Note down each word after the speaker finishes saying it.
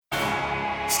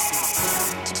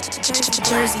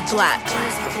Jersey Black.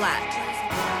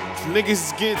 Niggas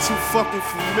is getting too fucking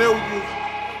familiar.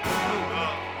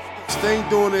 They ain't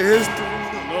doing the history.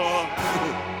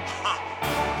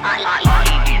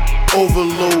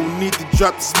 Overload, need to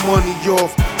drop this money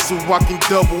off so I can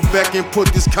double back and put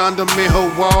this condom in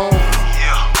her wall.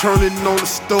 Turning on the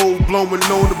stove, blowing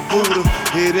on the Buddha.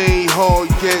 It ain't hard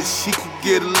yet, she can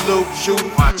get a little cute.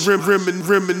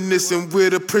 Reminiscing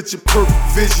with a picture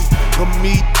perfect vision of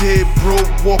me dead broke,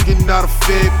 walking out of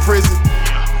Fed prison.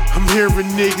 I'm hearing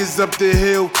niggas up the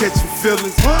hill catching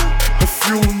feelings. A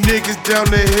few niggas down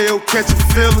the hill catching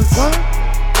feelings.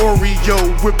 Oreo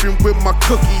whipping with my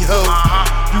cookie hoe.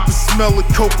 You can smell the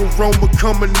coke aroma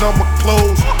coming on my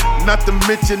clothes. Not to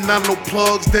mention I know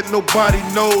plugs that nobody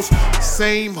knows.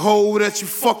 Same hoe that you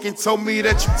fucking told me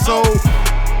that you told.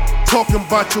 Talking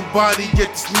about your body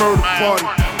at this murder party.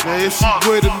 Now if she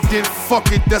with him, then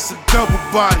fuck it, that's a double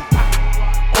body.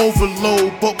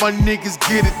 Overload, but my niggas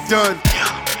get it done.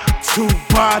 Two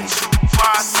bodies,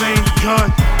 same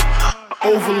gun.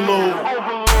 Overload,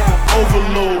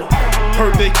 overload.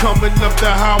 Heard they coming up the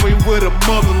highway with a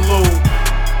mother load.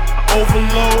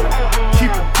 Overload,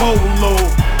 keep a bolo.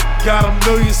 Got a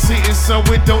million sitting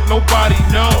somewhere don't nobody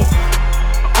know.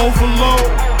 Overload,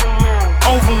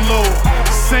 overload.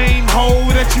 Same hoe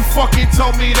that you fucking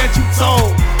told me that you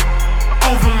told.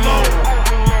 Overload,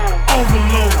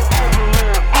 overload,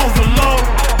 overload,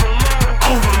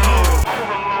 overload.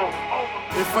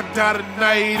 If I die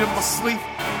tonight in my sleep,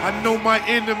 I know my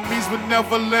enemies would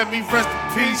never let me rest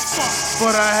in peace.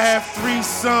 But I have 3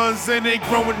 sons and they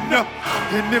growing up.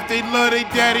 And if they love their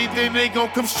daddy, then they gon'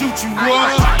 come shoot you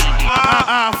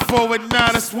up. For it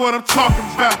now, that's what I'm talking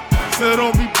about. So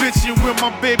don't be bitching when my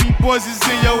baby boys is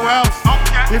in your house.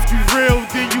 If you real,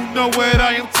 then you know what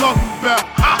I am talking about.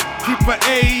 Keep an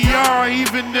AER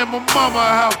even in my mama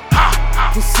house.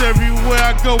 Cause everywhere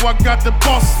I go, I got the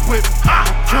bosses with me.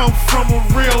 Come from a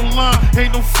real line,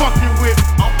 ain't no fucking with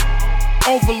me.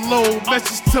 Overload,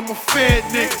 message to my fed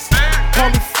niggas.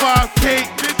 Only 5K,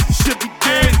 should be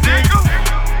dead niggas.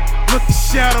 Look at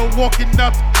SHADOE walking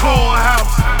out the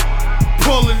courthouse.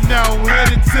 Pulling out,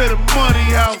 headed to the money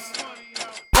house.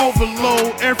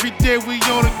 Overload, every day we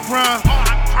on the grind.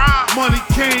 Money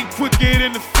came quicker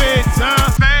than the Fed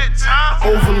time.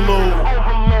 Overload,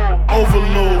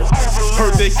 overload.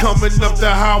 Heard they coming up the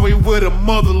highway with a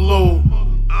mother load.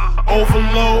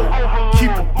 Overload,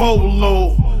 keep a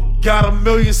bolo. Got a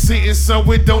million sitting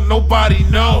somewhere don't nobody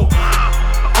know.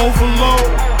 Overload,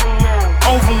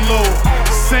 overload.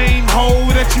 Same hoe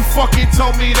that you fucking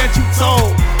told me that you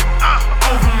told.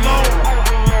 Overload,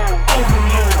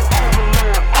 overload,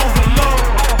 overload,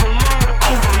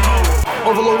 overload.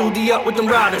 Overload OD up with them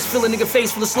riders. Fill a nigga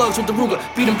face full of slugs with the Ruger.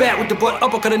 Beat him back with the butt.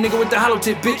 Uppercut a nigga with the hollow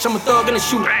tip. Bitch, I'm a thug and a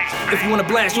shooter. If you wanna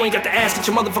blast, you ain't got to ask. Get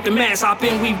your motherfucking mask. Hop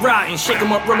in, we riding. Shake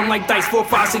him up, roll him like dice. 4,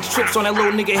 5, 6 trips on that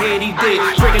little nigga head he did.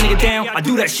 Break a nigga down, I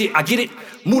do that shit. I get it.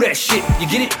 Move that shit, you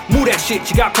get it? Move that shit.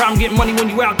 You got problem getting money when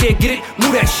you out there, get it?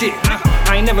 Move that shit.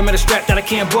 I ain't never met a strap that I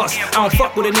can't bust. I don't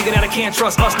fuck with a nigga that I can't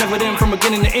trust. Us never them from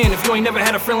beginning to end. If you ain't never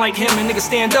had a friend like him, then nigga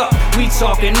stand up. We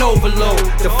talking overload.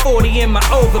 The 40 in my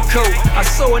overcoat. I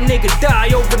saw a nigga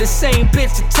die over the same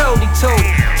bitch that Tony told.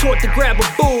 Taught to grab a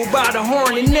bull by the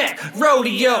horn and neck.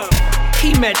 Rodeo.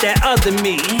 He met that other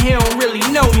me. He don't really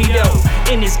know me though.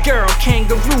 In his girl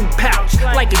kangaroo pouch,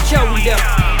 like a Joey though.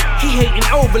 He hating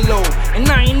overload, and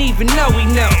I ain't even know he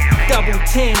know. Double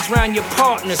 10s round your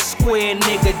partner, square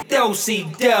nigga,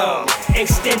 do-si-do.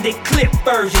 Extended clip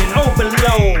version,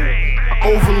 overload.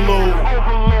 Overload,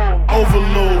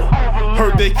 overload.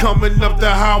 Heard they coming up the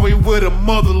highway with a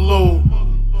mother load.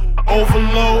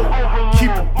 Overload,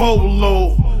 keep a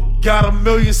bolo. Got a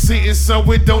million sitting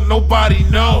somewhere don't nobody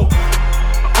know.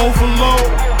 Overload,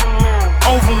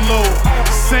 overload.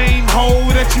 Same hoe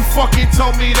that you fucking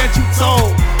told me that you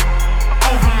told.